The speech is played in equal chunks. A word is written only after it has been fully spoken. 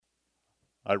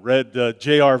I read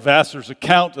J.R. Vassar's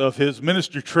account of his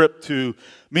ministry trip to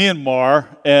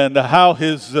Myanmar and how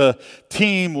his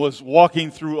team was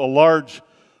walking through a large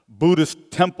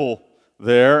Buddhist temple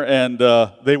there, and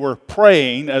they were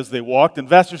praying as they walked. And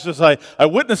Vassar says, I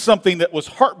witnessed something that was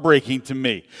heartbreaking to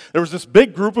me. There was this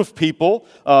big group of people,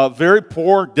 very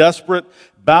poor, desperate,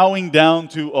 bowing down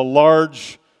to a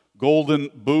large golden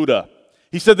Buddha.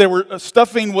 He said they were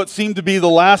stuffing what seemed to be the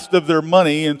last of their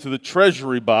money into the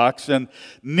treasury box and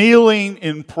kneeling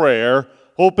in prayer,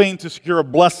 hoping to secure a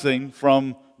blessing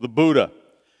from the Buddha.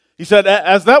 He said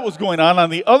as that was going on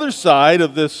the other side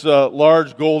of this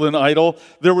large golden idol,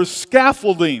 there was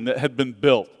scaffolding that had been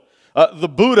built. The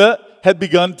Buddha had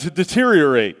begun to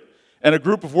deteriorate, and a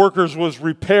group of workers was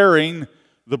repairing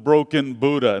the broken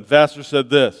Buddha. And Vassar said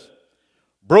this: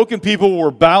 broken people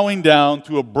were bowing down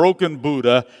to a broken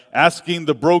Buddha, asking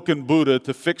the broken Buddha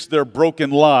to fix their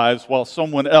broken lives while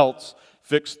someone else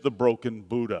fixed the broken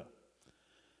Buddha.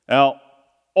 Now,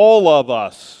 all of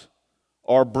us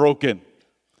are broken.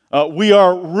 We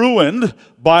are ruined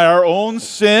by our own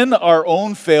sin, our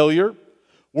own failure.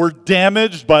 We're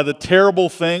damaged by the terrible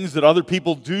things that other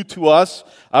people do to us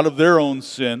out of their own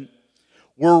sin.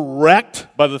 We're wrecked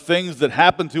by the things that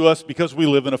happen to us because we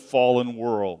live in a fallen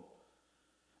world.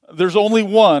 There's only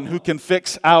one who can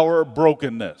fix our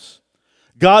brokenness.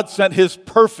 God sent His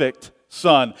perfect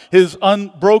Son, His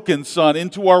unbroken Son,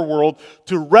 into our world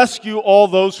to rescue all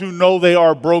those who know they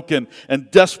are broken and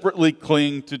desperately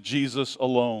cling to Jesus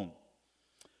alone.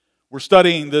 We're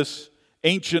studying this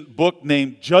ancient book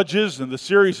named Judges, and the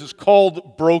series is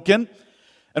called Broken.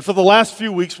 And for the last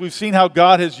few weeks, we've seen how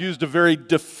God has used a very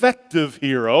defective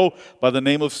hero by the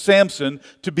name of Samson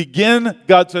to begin,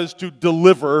 God says, to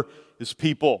deliver His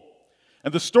people.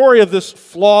 And the story of this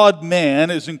flawed man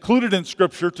is included in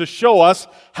Scripture to show us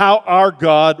how our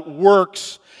God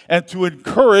works and to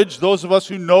encourage those of us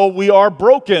who know we are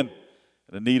broken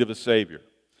and in need of a Savior.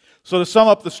 So to sum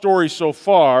up the story so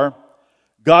far,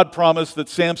 God promised that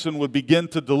Samson would begin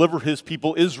to deliver his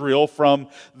people Israel from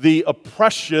the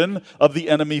oppression of the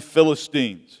enemy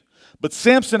Philistines. But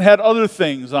Samson had other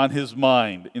things on his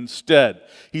mind instead.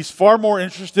 He's far more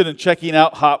interested in checking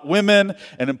out hot women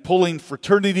and in pulling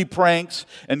fraternity pranks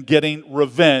and getting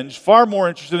revenge. Far more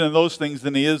interested in those things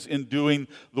than he is in doing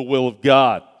the will of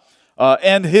God.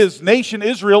 And his nation,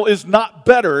 Israel, is not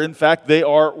better. In fact, they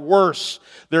are worse.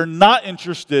 They're not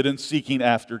interested in seeking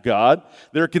after God.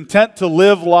 They're content to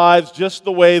live lives just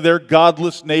the way their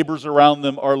godless neighbors around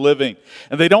them are living.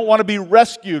 And they don't want to be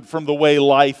rescued from the way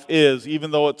life is, even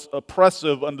though it's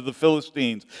oppressive under the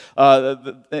Philistines.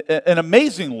 And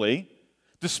amazingly,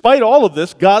 despite all of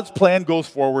this, God's plan goes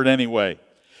forward anyway.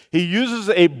 He uses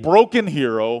a broken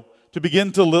hero to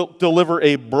begin to deliver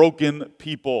a broken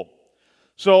people.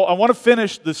 So I want to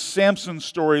finish the Samson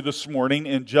story this morning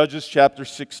in Judges chapter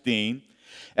 16.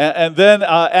 And then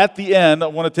at the end, I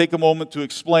want to take a moment to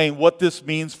explain what this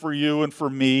means for you and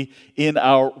for me in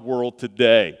our world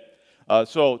today.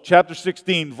 So chapter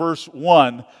 16, verse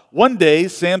 1. One day,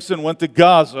 Samson went to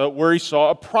Gaza where he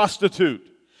saw a prostitute.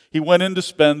 He went in to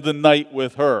spend the night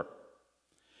with her.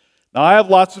 Now, I have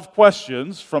lots of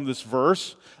questions from this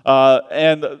verse.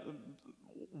 The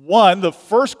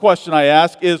first question I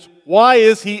ask is, why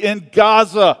is he in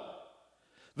Gaza?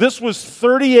 This was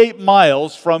 38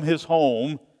 miles from his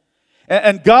home,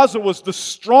 and Gaza was the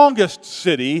strongest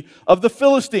city of the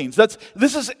Philistines.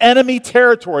 This is enemy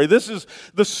territory. This is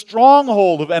the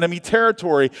stronghold of enemy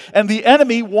territory, and the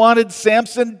enemy wanted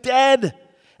Samson dead.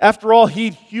 After all,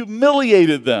 he'd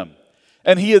humiliated them,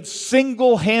 and he had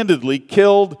single-handedly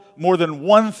killed more than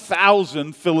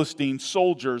 1,000 Philistine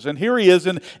soldiers, and here he is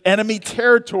in enemy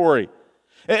territory.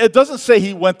 It doesn't say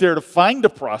he went there to find a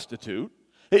prostitute.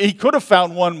 He could have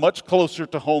found one much closer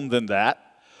to home than that.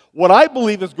 What I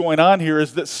believe is going on here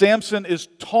is that Samson is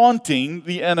taunting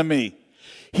the enemy.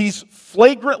 He's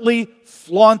flagrantly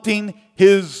flaunting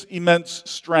his immense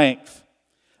strength.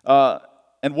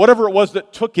 And whatever it was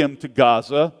that took him to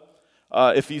Gaza,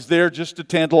 if he's there just to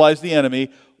tantalize the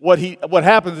enemy, what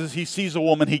happens is he sees a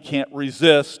woman he can't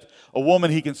resist, a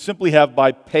woman he can simply have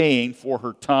by paying for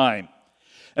her time.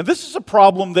 And this is a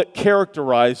problem that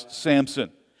characterized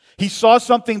Samson. He saw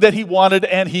something that he wanted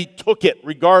and he took it,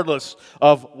 regardless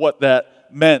of what that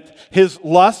meant. His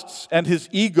lusts and his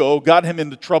ego got him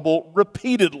into trouble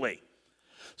repeatedly.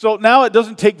 So now it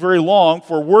doesn't take very long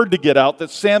for word to get out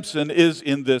that Samson is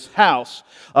in this house.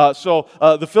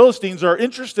 The Philistines are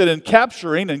interested in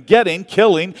capturing and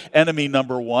killing enemy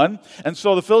number one. And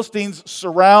so the Philistines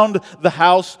surround the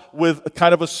house with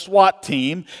kind of a SWAT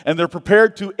team, and they're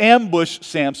prepared to ambush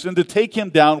Samson to take him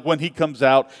down when he comes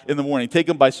out in the morning, take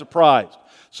him by surprise.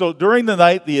 So during the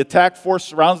night, the attack force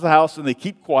surrounds the house, and they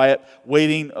keep quiet,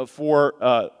 waiting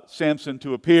for Samson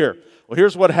to appear. Well,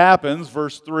 here's what happens,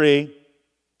 verse 3.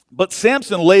 But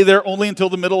Samson lay there only until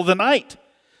the middle of the night.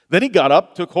 Then he got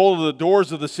up, took hold of the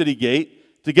doors of the city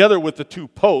gate, together with the 2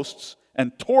 posts,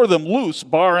 and tore them loose,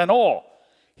 bar and all.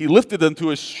 He lifted them to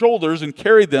his shoulders and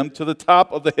carried them to the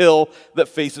top of the hill that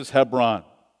faces Hebron.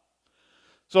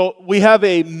 So we have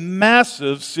a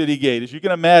massive city gate. As you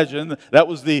can imagine, that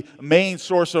was the main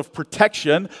source of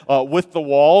protection with the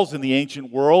walls in the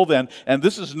ancient world. And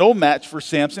this is no match for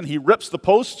Samson. He rips the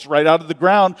posts right out of the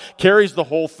ground, carries the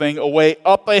whole thing away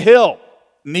up a hill.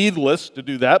 Needless to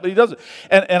do that, but he does it.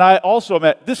 And I also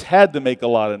imagine, this had to make a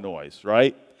lot of noise,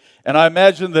 right? And I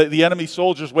imagine the enemy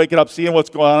soldiers waking up, seeing what's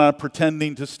going on,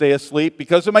 pretending to stay asleep.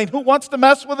 Because, I mean, who wants to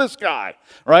mess with this guy,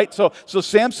 right? So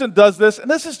Samson does this, and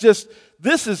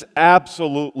this is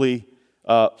absolutely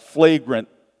flagrant.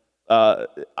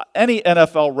 Any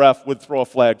NFL ref would throw a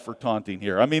flag for taunting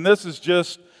here. I mean, this is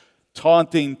just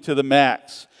taunting to the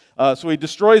max. So he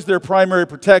destroys their primary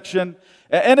protection.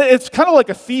 And it's kind of like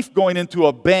a thief going into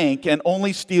a bank and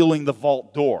only stealing the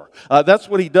vault door. That's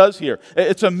what he does here.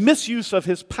 It's a misuse of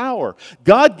his power.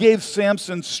 God gave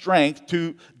Samson strength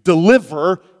to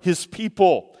deliver his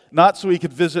people, not so he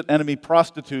could visit enemy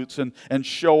prostitutes and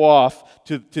show off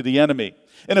to the enemy.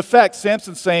 In effect,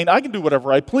 Samson's saying, I can do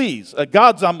whatever I please.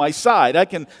 God's on my side. I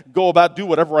can go about do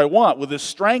whatever I want with this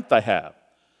strength I have.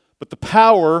 But the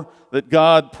power that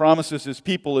God promises his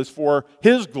people is for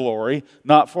his glory,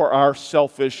 not for our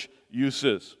selfish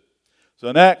uses.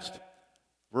 So next,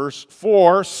 verse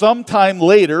 4, sometime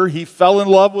later he fell in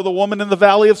love with a woman in the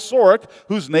valley of Sorek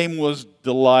whose name was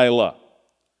Delilah.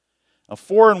 Now,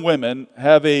 foreign women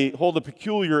hold a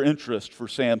peculiar interest for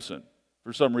Samson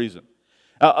for some reason.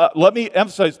 Let me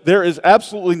emphasize, there is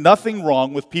absolutely nothing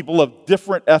wrong with people of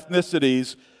different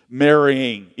ethnicities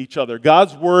marrying each other.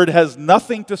 God's word has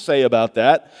nothing to say about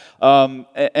that.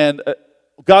 And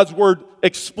God's word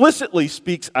explicitly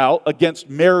speaks out against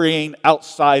marrying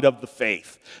outside of the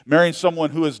faith. Marrying someone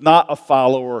who is not a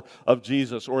follower of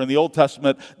Jesus, or in the Old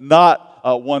Testament, not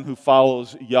one who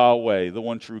follows Yahweh, the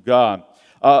one true God.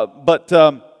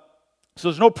 So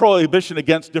there's no prohibition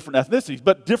against different ethnicities,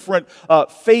 but different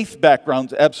faith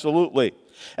backgrounds, absolutely.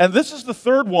 And this is the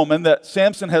third woman that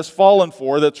Samson has fallen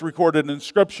for that's recorded in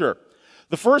Scripture.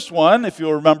 The first one, if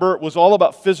you'll remember, was all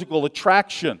about physical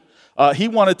attraction. He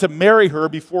wanted to marry her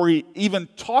before he even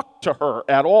talked to her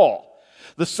at all.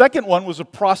 The second one was a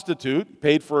prostitute,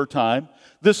 paid for her time.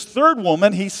 This third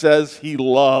woman, he says he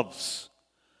loves,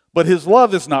 but his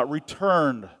love is not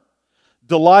returned.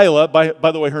 Delilah,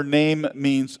 by the way, her name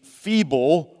means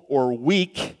feeble or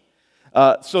weak.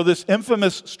 So this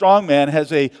infamous strongman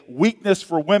has a weakness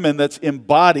for women that's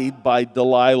embodied by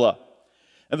Delilah.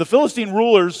 And the Philistine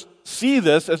rulers see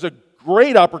this as a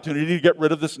great opportunity to get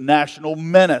rid of this national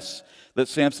menace that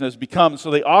Samson has become.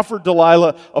 So they offered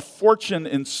Delilah a fortune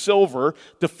in silver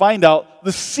to find out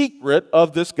the secret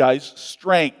of this guy's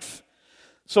strength.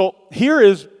 So here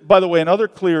is, by the way, another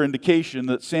clear indication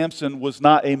that Samson was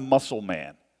not a muscle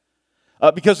man.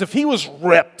 Because if he was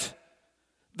ripped,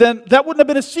 then that wouldn't have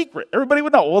been a secret. Everybody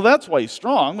would know, well, that's why he's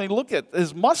strong. I mean, look at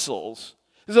his muscles.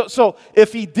 So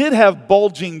if he did have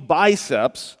bulging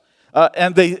biceps,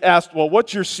 and they asked, well,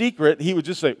 what's your secret? He would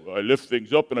just say, well, I lift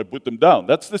things up and I put them down.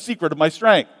 That's the secret of my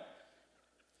strength.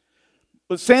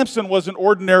 But Samson was an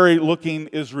ordinary-looking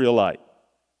Israelite.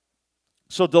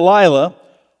 So Delilah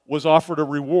was offered a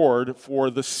reward for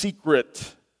the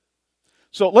secret.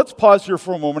 So let's pause here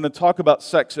for a moment and talk about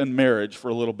sex and marriage for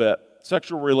a little bit.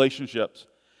 Sexual relationships.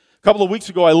 A couple of weeks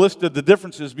ago, I listed the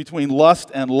differences between lust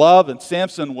and love, and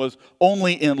Samson was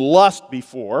only in lust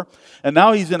before, and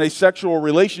now he's in a sexual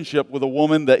relationship with a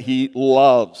woman that he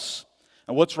loves.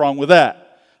 And what's wrong with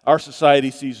that? Our society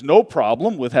sees no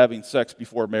problem with having sex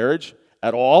before marriage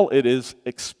at all. It is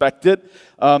expected,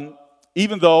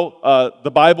 even though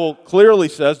the Bible clearly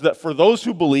says that for those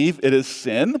who believe, it is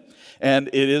sin, and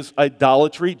it is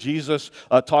idolatry. Jesus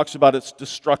talks about its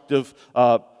destructive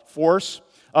force.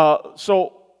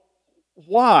 So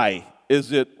why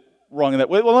is it wrong in that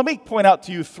way? Well, let me point out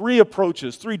to you three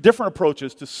different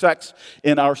approaches to sex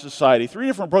in our society, three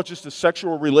different approaches to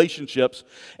sexual relationships,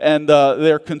 and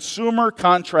their consumer,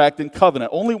 contract, and covenant.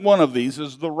 Only one of these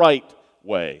is the right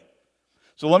way.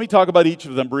 So let me talk about each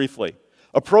of them briefly.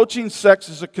 Approaching sex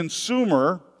as a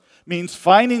consumer means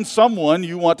finding someone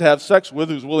you want to have sex with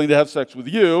who's willing to have sex with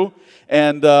you,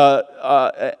 and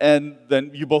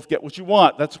then you both get what you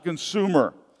want. That's a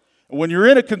consumer. When you're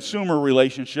in a consumer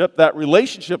relationship, that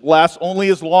relationship lasts only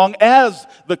as long as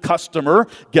the customer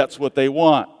gets what they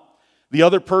want. The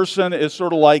other person is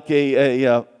sort of like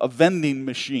a vending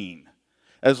machine.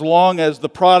 As long as the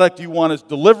product you want is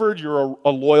delivered, you're a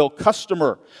loyal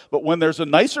customer. But when there's a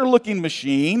nicer looking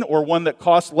machine or one that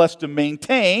costs less to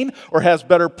maintain or has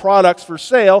better products for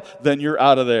sale, then you're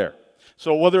out of there.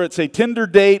 So whether it's a Tinder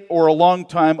date or a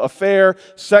long-time affair,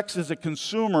 sex as a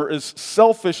consumer is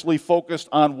selfishly focused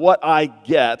on what I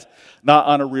get, not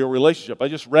on a real relationship. I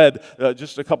just read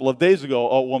just a couple of days ago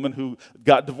a woman who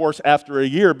got divorced after a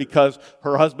year because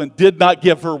her husband did not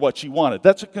give her what she wanted.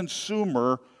 That's a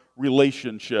consumer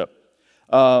relationship.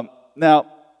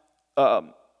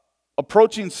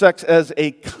 Approaching sex as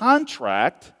a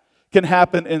contract can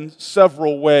happen in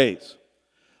several ways.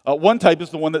 One type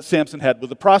is the one that Samson had with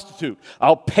the prostitute.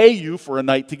 I'll pay you for a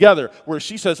night together, where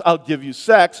she says, I'll give you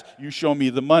sex, you show me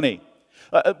the money.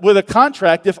 With a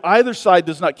contract, if either side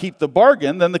does not keep the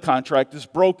bargain, then the contract is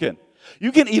broken.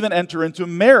 You can even enter into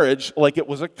marriage like it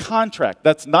was a contract.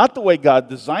 That's not the way God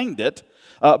designed it,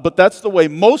 but that's the way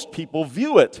most people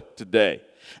view it today.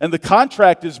 And the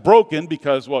contract is broken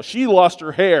because, well, she lost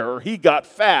her hair, or he got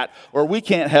fat, or we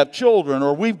can't have children,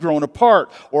 or we've grown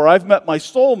apart, or I've met my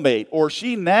soulmate, or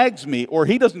she nags me, or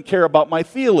he doesn't care about my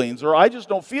feelings, or I just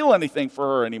don't feel anything for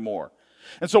her anymore.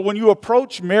 And so when you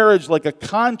approach marriage like a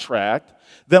contract,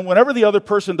 then whenever the other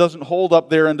person doesn't hold up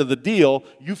their end of the deal,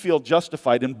 you feel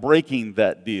justified in breaking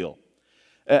that deal.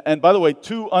 And by the way,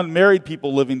 two unmarried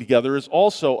people living together is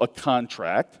also a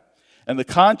contract. And the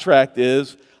contract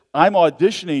is, I'm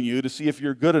auditioning you to see if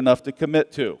you're good enough to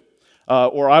commit to.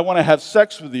 Or I want to have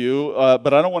sex with you,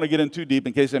 but I don't want to get in too deep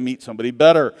in case I meet somebody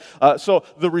better. So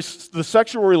the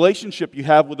sexual relationship you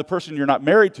have with the person you're not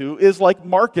married to is like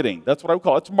marketing. That's what I would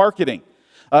call it. It's marketing.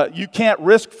 You can't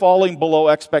risk falling below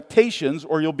expectations,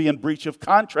 or you'll be in breach of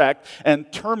contract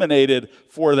and terminated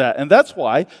for that. And that's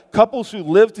why couples who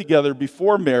live together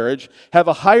before marriage have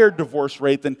a higher divorce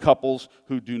rate than couples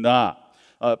who do not.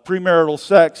 Premarital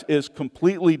sex is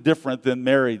completely different than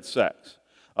married sex.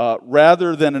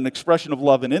 Rather than an expression of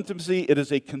love and intimacy, it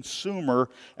is a consumer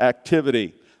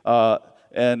activity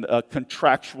and a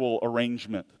contractual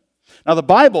arrangement. Now, the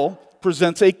Bible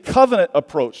presents a covenant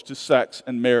approach to sex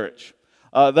and marriage.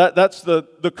 That's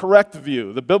the correct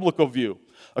view, the biblical view.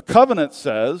 A covenant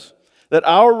says that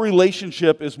our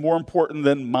relationship is more important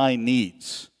than my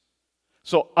needs.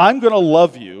 So I'm going to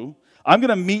love you. I'm going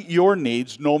to meet your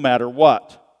needs no matter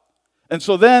what. And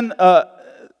so then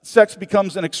sex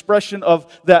becomes an expression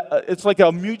of that. It's like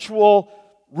a mutual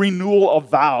renewal of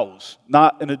vows,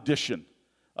 not an addition.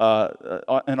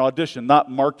 An audition, not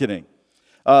marketing.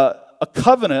 A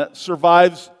covenant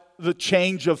survives the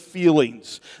change of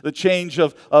feelings, the change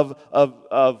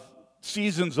of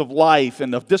seasons of life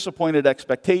and of disappointed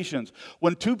expectations.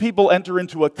 When two people enter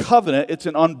into a covenant, it's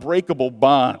an unbreakable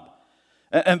bond.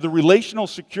 And the relational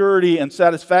security and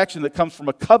satisfaction that comes from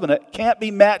a covenant can't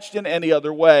be matched in any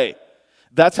other way.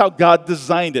 That's how God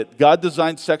designed it. God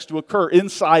designed sex to occur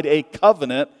inside a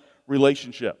covenant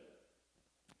relationship.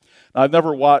 Now, I've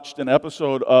never watched an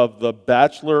episode of The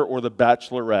Bachelor or The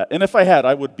Bachelorette. And if I had,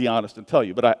 I would be honest and tell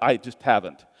you, but I just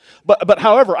haven't. But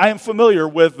however, I am familiar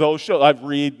with those shows. I've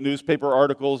read newspaper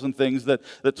articles and things that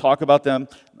talk about them.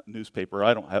 Newspaper, I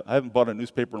haven't bought a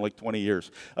newspaper in like 20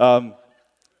 years.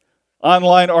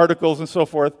 Online articles and so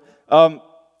forth.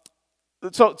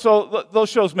 So those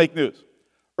shows make news.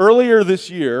 Earlier this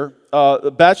year,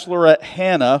 the Bachelorette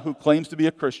Hannah, who claims to be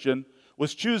a Christian,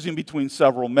 was choosing between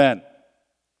several men.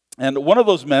 And one of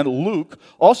those men, Luke,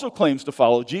 also claims to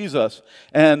follow Jesus.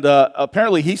 And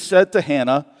apparently he said to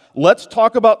Hannah, let's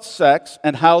talk about sex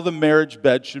and how the marriage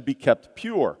bed should be kept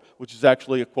pure, which is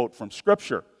actually a quote from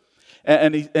Scripture.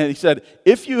 And he said,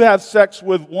 if you have sex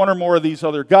with one or more of these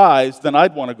other guys, then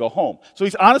I'd want to go home. So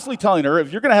he's honestly telling her,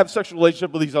 if you're going to have a sexual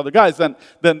relationship with these other guys, then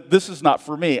this is not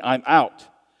for me. I'm out.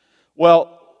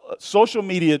 Well, social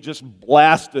media just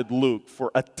blasted Luke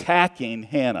for attacking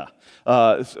Hannah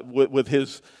with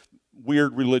his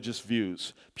weird religious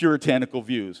views, puritanical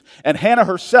views. And Hannah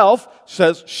herself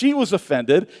says she was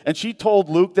offended, and she told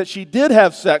Luke that she did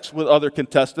have sex with other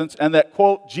contestants and that,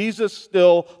 quote, Jesus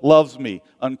still loves me,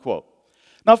 unquote.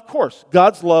 Now, of course,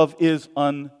 God's love is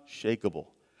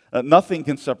unshakable. Nothing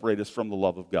can separate us from the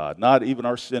love of God, not even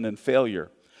our sin and failure.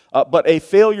 But a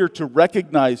failure to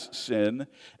recognize sin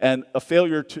and a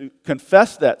failure to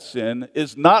confess that sin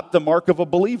is not the mark of a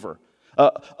believer.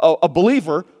 A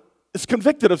believer is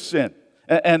convicted of sin,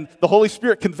 and the Holy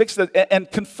Spirit convicts that and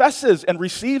confesses and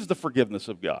receives the forgiveness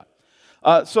of God.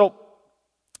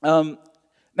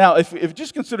 Now, if you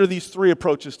just consider these three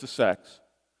approaches to sex,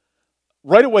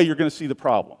 right away you're going to see the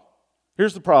problem.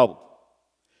 Here's the problem.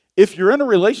 If you're in a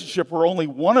relationship where only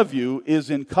one of you is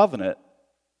in covenant,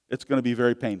 it's going to be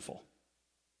very painful.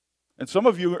 And some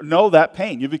of you know that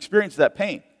pain. You've experienced that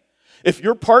pain. If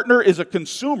your partner is a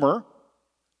consumer,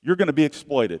 you're going to be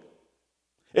exploited.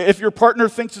 If your partner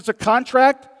thinks it's a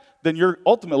contract, then you're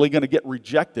ultimately going to get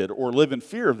rejected or live in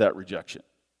fear of that rejection.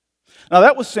 Now,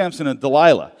 that was Samson and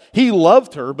Delilah. He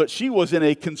loved her, but she was in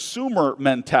a consumer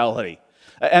mentality,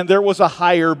 and there was a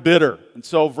higher bidder. And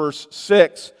so, verse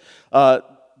 6,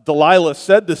 Delilah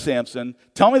said to Samson,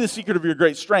 "Tell me the secret of your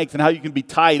great strength and how you can be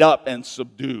tied up and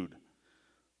subdued."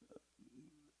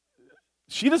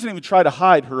 She doesn't even try to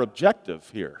hide her objective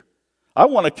here. I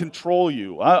want to control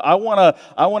you. I want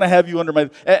to have you under my...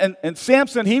 And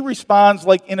Samson, he responds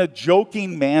like in a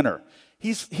joking manner.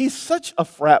 He's such a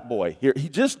frat boy here. He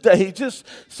just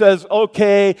says,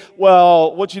 okay,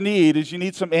 well, what you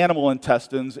need some animal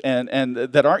intestines and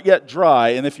that aren't yet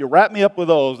dry, and if you wrap me up with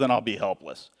those, then I'll be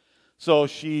helpless. So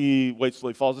she waits till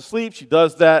he falls asleep. She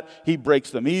does that. He breaks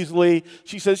them easily.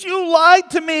 She says, "You lied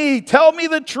to me. Tell me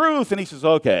the truth." And he says,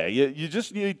 "Okay, you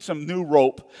just need some new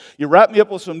rope. You wrap me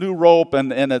up with some new rope."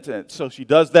 And so she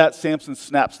does that. Samson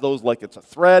snaps those like it's a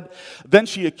thread. Then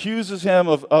she accuses him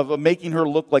of making her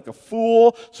look like a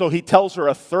fool. So he tells her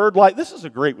a third lie. This is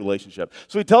a great relationship.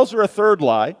 So he tells her a third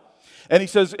lie. And he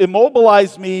says,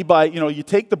 "Immobilize me by, you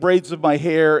take the braids of my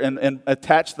hair and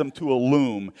attach them to a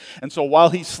loom." And so while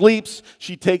he sleeps,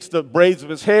 she takes the braids of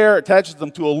his hair, attaches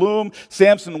them to a loom.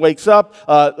 Samson wakes up,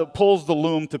 pulls the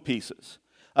loom to pieces.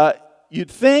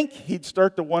 You'd think he'd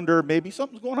start to wonder, maybe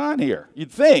something's going on here.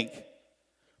 You'd think.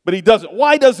 But he doesn't.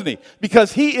 Why doesn't he?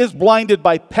 Because he is blinded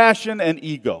by passion and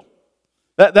ego.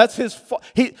 That's his fault.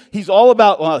 He's all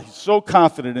about, he's so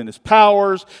confident in his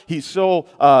powers. He's so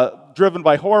driven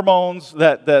by hormones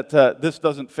that this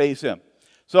doesn't faze him.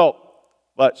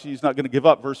 But she's not going to give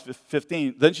up. Verse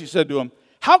 15. Then she said to him,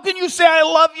 "How can you say I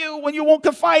love you when you won't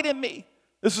confide in me?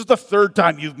 This is the third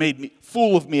time you've made me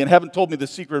fool of me and haven't told me the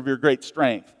secret of your great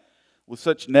strength." With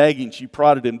such nagging, she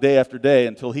prodded him day after day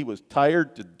until he was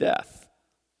tired to death.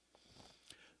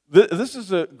 This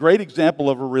is a great example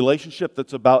of a relationship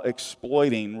that's about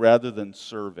exploiting rather than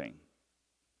serving.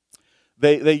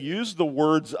 They use the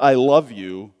words, "I love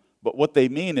you," but what they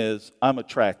mean is, "I'm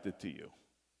attracted to you.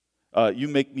 You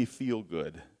make me feel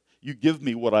good. You give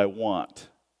me what I want."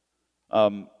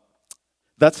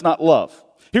 That's not love.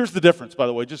 Here's the difference, by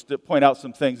the way, just to point out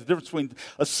some things. The difference between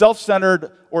a self-centered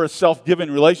or a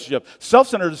self-giving relationship.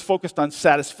 Self-centered is focused on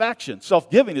satisfaction.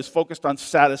 Self-giving is focused on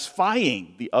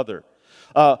satisfying the other.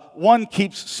 One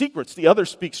keeps secrets. The other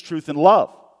speaks truth in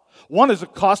love. One is a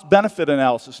cost-benefit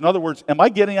analysis. In other words, am I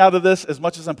getting out of this as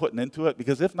much as I'm putting into it?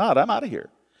 Because if not, I'm out of here.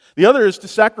 The other is to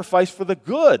sacrifice for the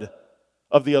good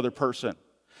of the other person.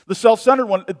 The self-centered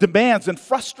one demands and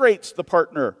frustrates the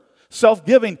partner.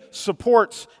 Self-giving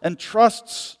supports and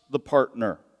trusts the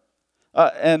partner.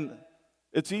 And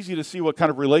it's easy to see what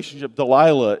kind of relationship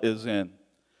Delilah is in.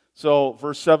 So,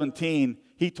 verse 17,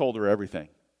 he told her everything.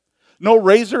 "No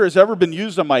razor has ever been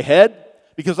used on my head,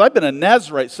 because I've been a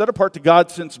Nazirite set apart to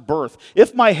God since birth.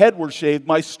 If my head were shaved,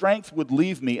 my strength would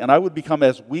leave me, and I would become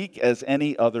as weak as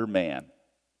any other man."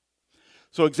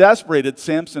 So exasperated,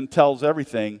 Samson tells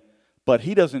everything, but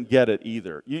he doesn't get it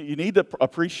either. You need to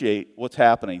appreciate what's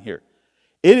happening here.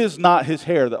 It is not his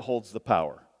hair that holds the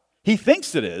power. He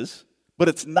thinks it is, but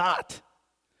it's not.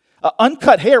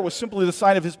 Uncut hair was simply the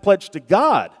sign of his pledge to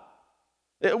God.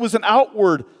 It was an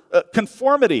outward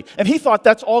conformity, and he thought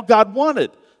that's all God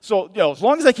wanted. So, as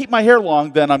long as I keep my hair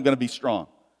long, then I'm going to be strong.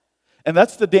 And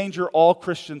that's the danger all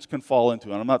Christians can fall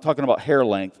into. And I'm not talking about hair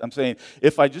length. I'm saying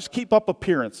if I just keep up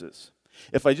appearances,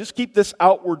 if I just keep this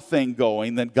outward thing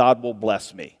going, then God will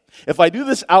bless me. If I do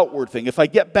this outward thing, if I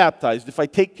get baptized, if I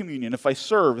take communion, if I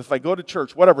serve, if I go to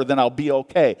church, whatever, then I'll be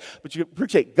okay. But you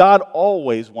appreciate, God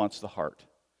always wants the heart.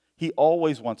 He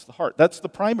always wants the heart. That's the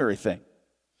primary thing.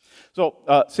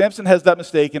 So Samson has that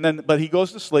mistake, but he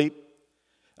goes to sleep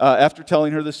after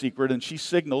telling her the secret, and she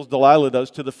signals, Delilah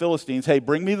does, to the Philistines, "Hey,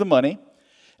 bring me the money."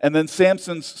 And then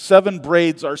Samson's 7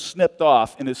 braids are snipped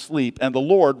off in his sleep, and the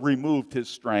Lord removed his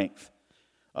strength.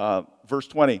 Verse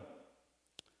 20.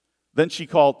 Then she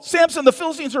called, "Samson, the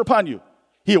Philistines are upon you."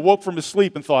 He awoke from his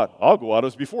sleep and thought, "I'll go out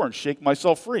as before and shake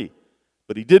myself free."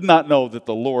 But he did not know that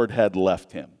the Lord had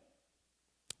left him.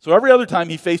 So every other time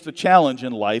he faced a challenge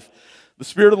in life, the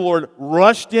Spirit of the Lord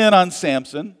rushed in on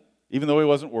Samson, even though he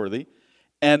wasn't worthy,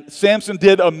 and Samson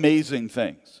did amazing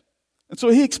things. And so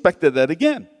he expected that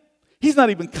again. He's not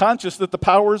even conscious that the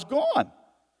power is gone.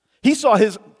 He saw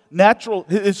his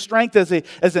strength as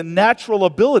a natural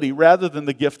ability rather than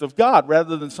the gift of God,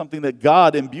 rather than something that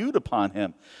God imbued upon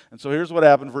him. And so here's what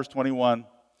happened, verse 21.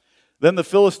 Then the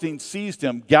Philistines seized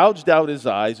him, gouged out his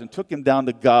eyes, and took him down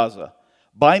to Gaza.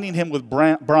 Binding him with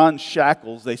bronze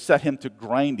shackles, they set him to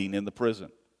grinding in the prison.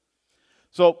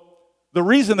 So the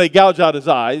reason they gouge out his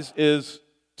eyes is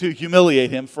to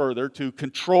humiliate him further, to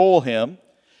control him.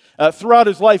 Throughout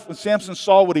his life, when Samson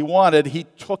saw what he wanted, he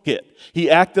took it. He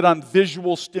acted on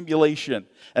visual stimulation,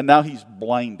 and now he's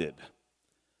blinded.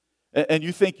 And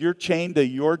you think you're chained to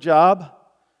your job?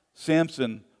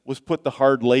 Samson was put to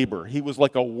hard labor. He was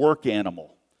like a work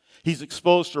animal. He's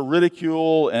exposed to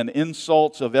ridicule and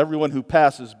insults of everyone who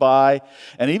passes by.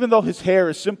 And even though his hair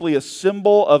is simply a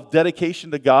symbol of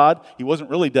dedication to God, he wasn't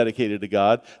really dedicated to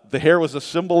God. The hair was a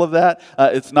symbol of that.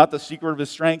 It's not the secret of his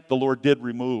strength. The Lord did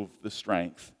remove the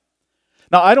strength.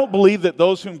 Now, I don't believe that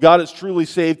those whom God has truly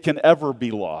saved can ever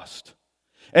be lost.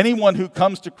 Anyone who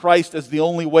comes to Christ as the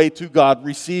only way to God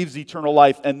receives eternal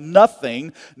life, and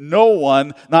nothing, no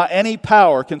one, not any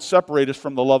power can separate us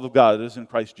from the love of God that is in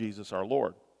Christ Jesus our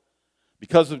Lord.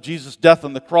 Because of Jesus' death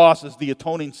on the cross as the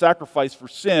atoning sacrifice for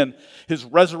sin, his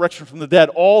resurrection from the dead,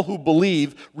 all who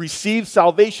believe receive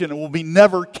salvation and will be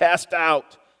never cast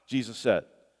out, Jesus said.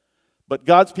 But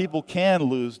God's people can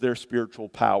lose their spiritual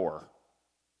power.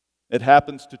 It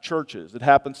happens to churches. It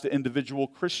happens to individual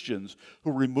Christians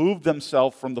who remove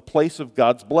themselves from the place of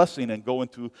God's blessing and go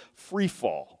into free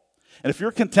fall. And if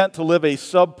you're content to live a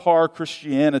subpar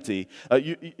Christianity,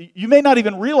 you may not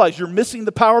even realize you're missing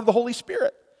the power of the Holy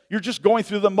Spirit. You're just going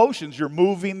through the motions. You're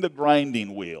moving the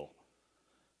grinding wheel.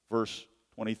 Verse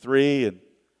 23 and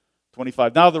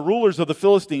 25. Now the rulers of the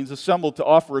Philistines assembled to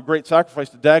offer a great sacrifice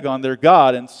to Dagon, their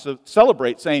god, and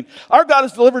celebrate, saying, "Our God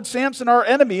has delivered Samson, our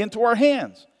enemy, into our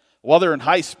hands." While they're in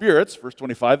high spirits, verse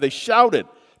 25, they shouted,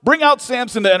 "Bring out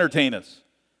Samson to entertain us."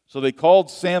 So they called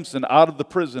Samson out of the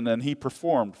prison, and he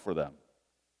performed for them.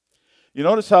 You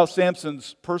notice how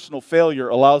Samson's personal failure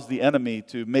allows the enemy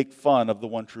to make fun of the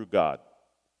one true God.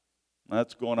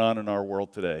 That's going on in our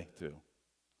world today, too.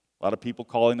 A lot of people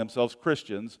calling themselves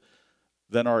Christians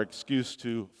then are excuse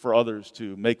for others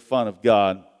to make fun of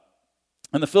God.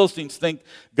 And the Philistines think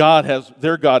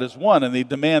their God has won, and they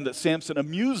demand that Samson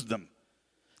amuse them.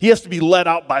 He has to be led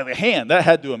out by the hand. That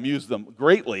had to amuse them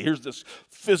greatly. Here's this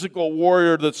physical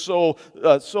warrior that's so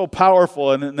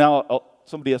powerful, and now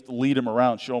somebody has to lead him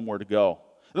around, show him where to go.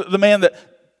 The man that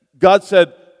God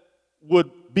said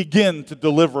would begin to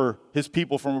deliver his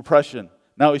people from oppression,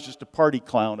 now he's just a party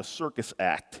clown, a circus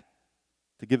act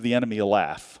to give the enemy a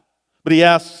laugh. But he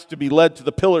asks to be led to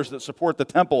the pillars that support the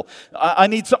temple. I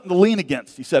need something to lean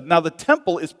against, he said. Now the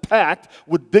temple is packed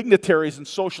with dignitaries and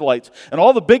socialites, and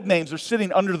all the big names are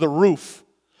sitting under the roof,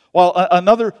 while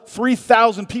another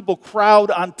 3,000 people crowd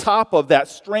on top of that,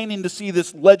 straining to see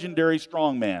this legendary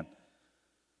strongman.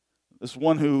 This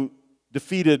one who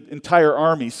defeated entire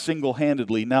armies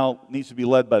single-handedly now needs to be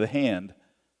led by the hand.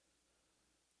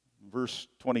 Verse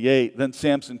 28, then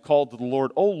Samson called to the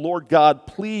Lord, "O Lord God,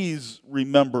 please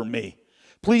remember me.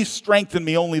 Please strengthen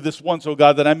me only this once, O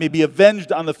God, that I may be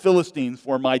avenged on the Philistines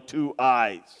for my 2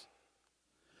 eyes."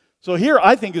 So here,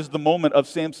 I think, is the moment of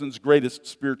Samson's greatest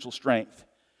spiritual strength.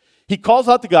 He calls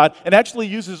out to God and actually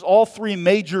uses all 3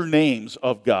 major names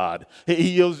of God. He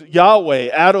uses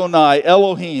Yahweh, Adonai,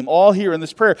 Elohim, all here in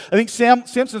this prayer. I think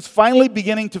Samson's finally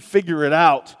beginning to figure it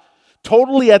out.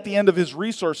 Totally at the end of his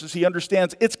resources, he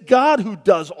understands it's God who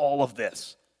does all of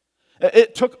this.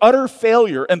 It took utter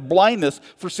failure and blindness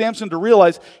for Samson to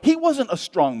realize he wasn't a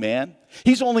strong man.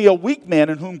 He's only a weak man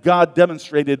in whom God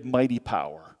demonstrated mighty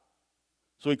power.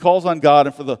 So he calls on God,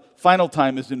 and for the final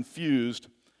time is infused.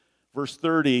 Verse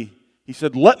 30, he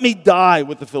said, "Let me die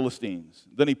with the Philistines."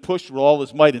 Then he pushed with all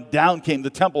his might, and down came the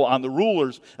temple on the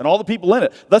rulers and all the people in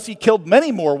it. Thus he killed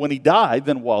many more when he died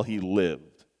than while he lived.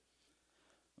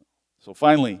 So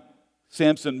finally,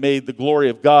 Samson made the glory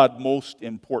of God most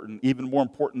important, even more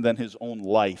important than his own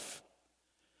life.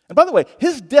 And by the way,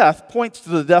 his death points to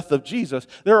the death of Jesus.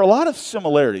 There are a lot of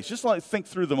similarities. Just let me think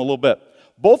through them a little bit.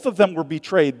 Both of them were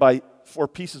betrayed for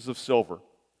pieces of silver.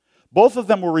 Both of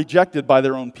them were rejected by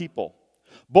their own people.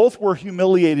 Both were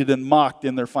humiliated and mocked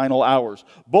in their final hours.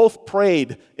 Both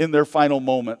prayed in their final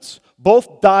moments.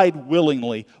 Both died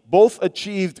willingly. Both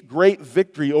achieved great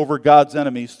victory over God's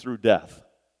enemies through death.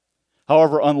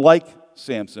 However, unlike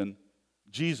Samson,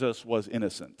 Jesus was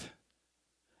innocent.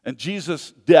 And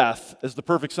Jesus' death as the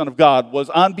perfect Son of God was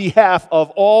on behalf of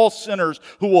all sinners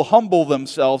who will humble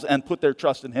themselves and put their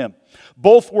trust in Him.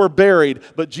 Both were buried,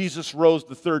 but Jesus rose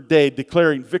the 3rd day,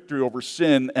 declaring victory over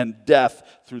sin and death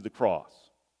through the cross.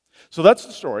 So that's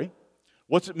the story.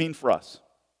 What's it mean for us?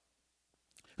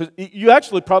 Because you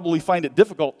actually probably find it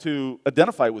difficult to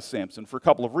identify with Samson for a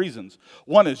couple of reasons.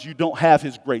 One is you don't have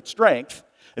his great strength,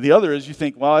 and the other is you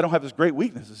think, well, I don't have his great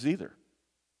weaknesses either.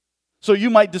 So you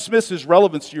might dismiss his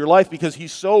relevance to your life because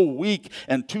he's so weak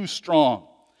and too strong.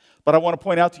 But I want to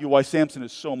point out to you why Samson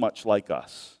is so much like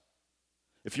us.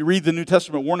 If you read the New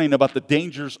Testament warning about the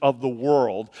dangers of the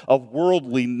world, of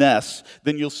worldliness,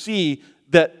 then you'll see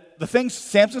that the things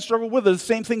Samson struggled with are the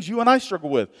same things you and I struggle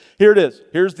with. Here it is.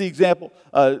 Here's the example.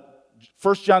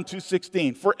 1 John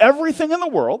 2:16. For everything in the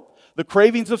world, the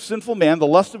cravings of sinful man, the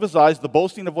lust of his eyes, the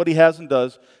boasting of what he has and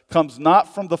does, comes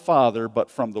not from the Father,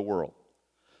 but from the world.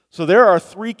 So there are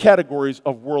three categories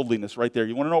of worldliness right there.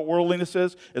 You want to know what worldliness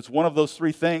is? It's one of those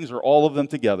three things or all of them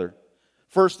together.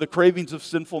 First, the cravings of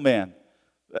sinful man.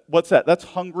 What's that? That's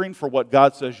hungering for what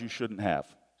God says you shouldn't have.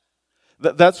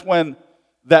 That's when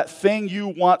that thing you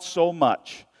want so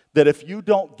much that if you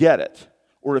don't get it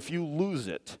or if you lose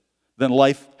it, then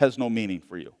life has no meaning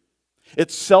for you.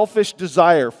 It's selfish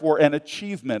desire for an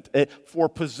achievement, for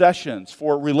possessions,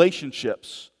 for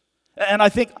relationships. And I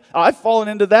think I've fallen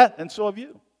into that, and so have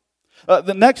you.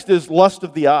 The next is lust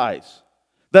of the eyes.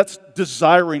 That's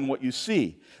desiring what you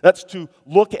see. That's to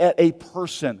look at a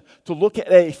person, to look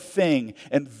at a thing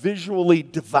and visually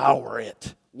devour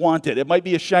it, want it. It might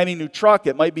be a shiny new truck.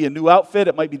 It might be a new outfit.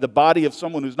 It might be the body of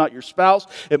someone who's not your spouse.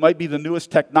 It might be the newest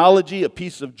technology, a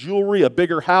piece of jewelry, a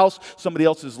bigger house, somebody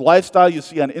else's lifestyle you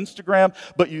see on Instagram.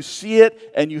 But you see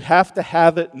it and you have to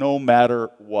have it no matter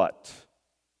what.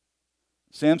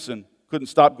 Samson couldn't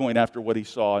stop going after what he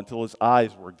saw until his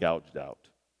eyes were gouged out.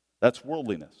 That's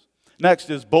worldliness. Next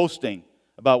is boasting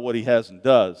about what he has and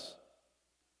does.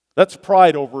 That's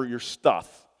pride over your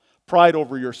stuff, pride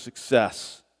over your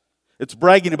success. It's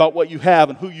bragging about what you have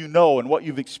and who you know and what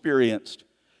you've experienced.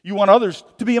 You want others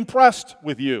to be impressed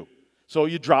with you, so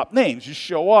you drop names, you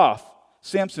show off.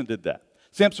 Samson did that.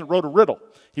 Samson wrote a riddle.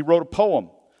 He wrote a poem,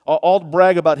 all to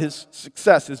brag about his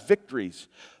success, his victories.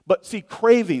 But see,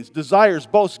 cravings, desires,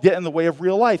 boasts get in the way of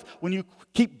real life. When you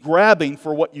keep grabbing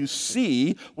for what you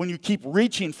see, when you keep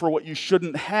reaching for what you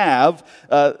shouldn't have,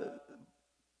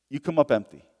 you come up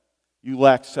empty. You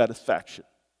lack satisfaction.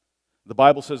 The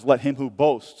Bible says, let him who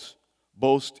boasts,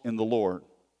 boast in the Lord.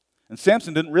 And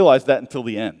Samson didn't realize that until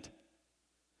the end.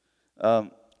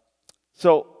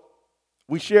 So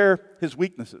we share his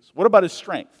weaknesses. What about his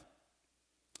strength?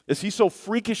 Is he so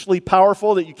freakishly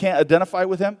powerful that you can't identify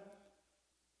with him?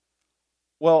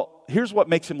 Well, here's what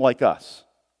makes him like us.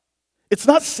 It's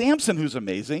not Samson who's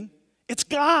amazing. It's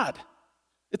God.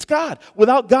 It's God.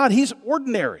 Without God, he's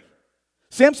ordinary.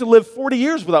 Samson lived 40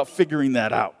 years without figuring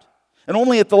that out. And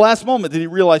only at the last moment did he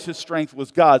realize his strength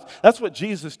was God's. That's what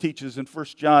Jesus teaches in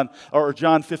John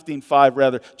 15:5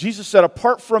 rather. Jesus said,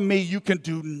 apart from me, you can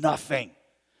do nothing.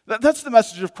 That's the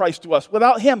message of Christ to us.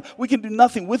 Without him, we can do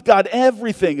nothing. With God,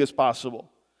 everything is possible.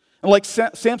 And like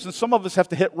Samson, some of us have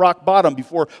to hit rock bottom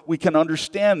before we can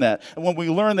understand that. And when we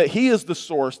learn that he is the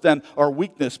source, then our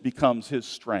weakness becomes his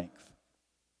strength.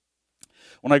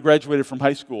 When I graduated from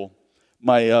high school,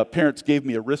 my parents gave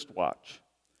me a wristwatch.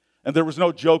 And there was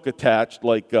no joke attached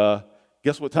like,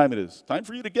 guess what time it is? Time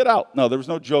for you to get out. No, there was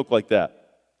no joke like that.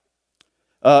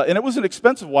 And it was an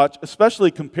expensive watch, especially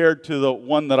compared to the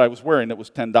one that I was wearing. It was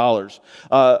 $10.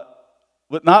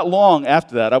 But not long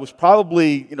after that, I was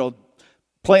probably,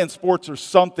 playing sports or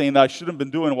something I shouldn't have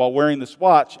been doing while wearing this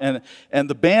watch, and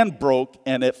the band broke,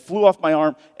 and it flew off my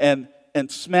arm and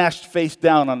smashed face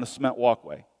down on the cement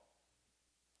walkway.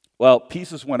 Well,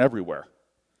 pieces went everywhere.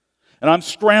 And I'm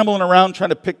scrambling around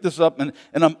trying to pick this up, and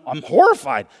I'm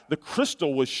horrified. The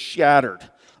crystal was shattered.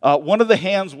 One of the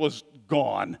hands was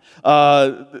gone.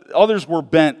 Others were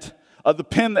bent. The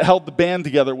pin that held the band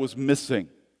together was missing.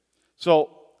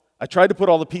 So I tried to put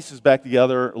all the pieces back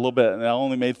together a little bit, and that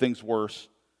only made things worse.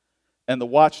 And the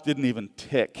watch didn't even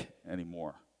tick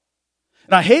anymore.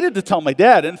 And I hated to tell my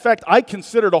dad. In fact, I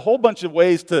considered a whole bunch of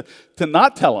ways to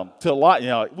not tell him, to lie.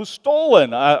 It was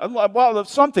stolen,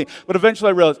 something. But eventually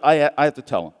I realized I have to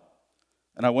tell him.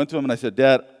 And I went to him and I said,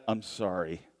 Dad, I'm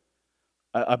sorry.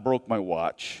 I broke my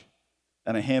watch.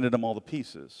 And I handed him all the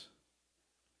pieces.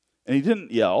 And he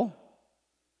didn't yell.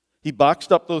 He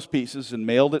boxed up those pieces and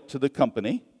mailed it to the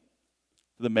company,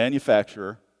 the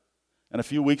manufacturer, and a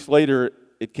few weeks later,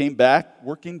 it came back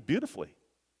working beautifully.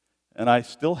 And I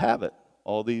still have it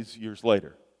all these years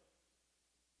later.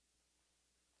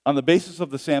 On the basis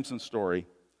of the Samson story,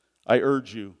 I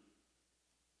urge you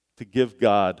to give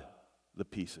God the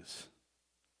pieces.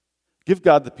 Give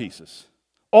God the pieces.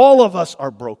 All of us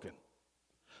are broken.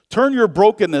 Turn your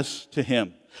brokenness to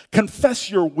him.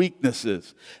 Confess your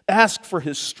weaknesses. Ask for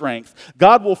his strength.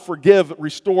 God will forgive,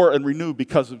 restore, and renew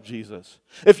because of Jesus.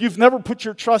 If you've never put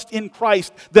your trust in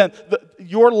Christ, then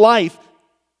your life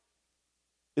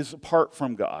is apart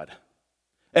from God.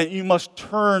 And you must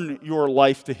turn your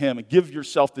life to Him and give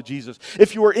yourself to Jesus.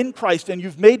 If you are in Christ and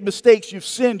you've made mistakes, you've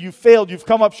sinned, you've failed, you've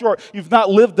come up short, you've not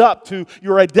lived up to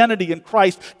your identity in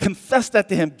Christ, confess that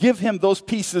to Him. Give Him those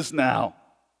pieces now.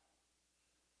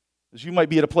 As you might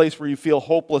be at a place where you feel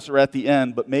hopeless or at the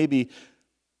end, but maybe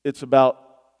it's about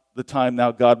the time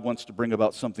now God wants to bring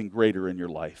about something greater in your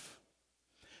life.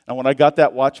 And when I got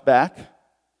that watch back,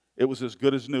 it was as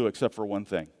good as new except for one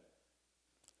thing.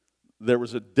 There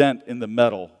was a dent in the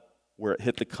metal where it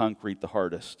hit the concrete the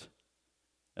hardest.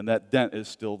 And that dent is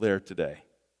still there today.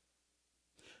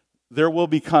 There will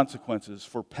be consequences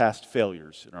for past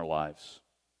failures in our lives.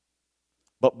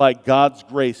 But by God's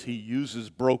grace, He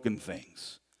uses broken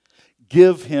things.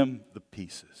 Give Him the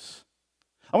pieces.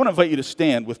 I want to invite you to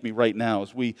stand with me right now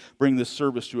as we bring this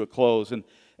service to a close.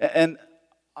 And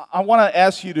I want to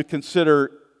ask you to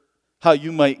consider how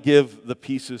you might give the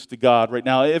pieces to God right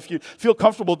now. If you feel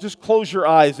comfortable, just close your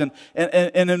eyes and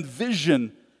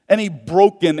envision any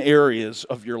broken areas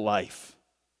of your life.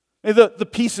 The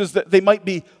pieces that they might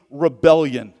be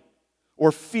rebellion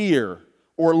or fear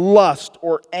or lust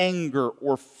or anger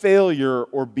or failure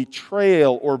or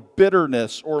betrayal or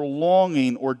bitterness or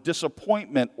longing or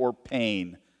disappointment or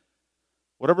pain.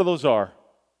 Whatever those are,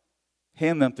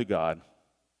 hand them to God.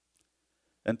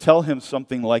 And tell Him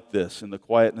something like this in the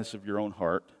quietness of your own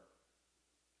heart.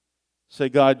 Say,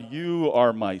 God, You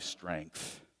are my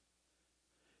strength.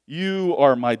 You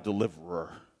are my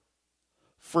deliverer.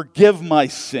 Forgive my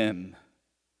sin.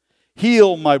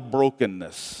 Heal my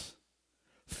brokenness.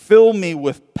 Fill me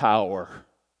with power.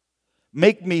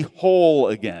 Make me whole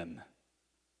again.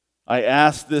 I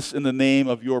ask this in the name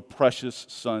of Your precious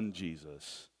Son,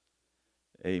 Jesus.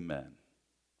 Amen.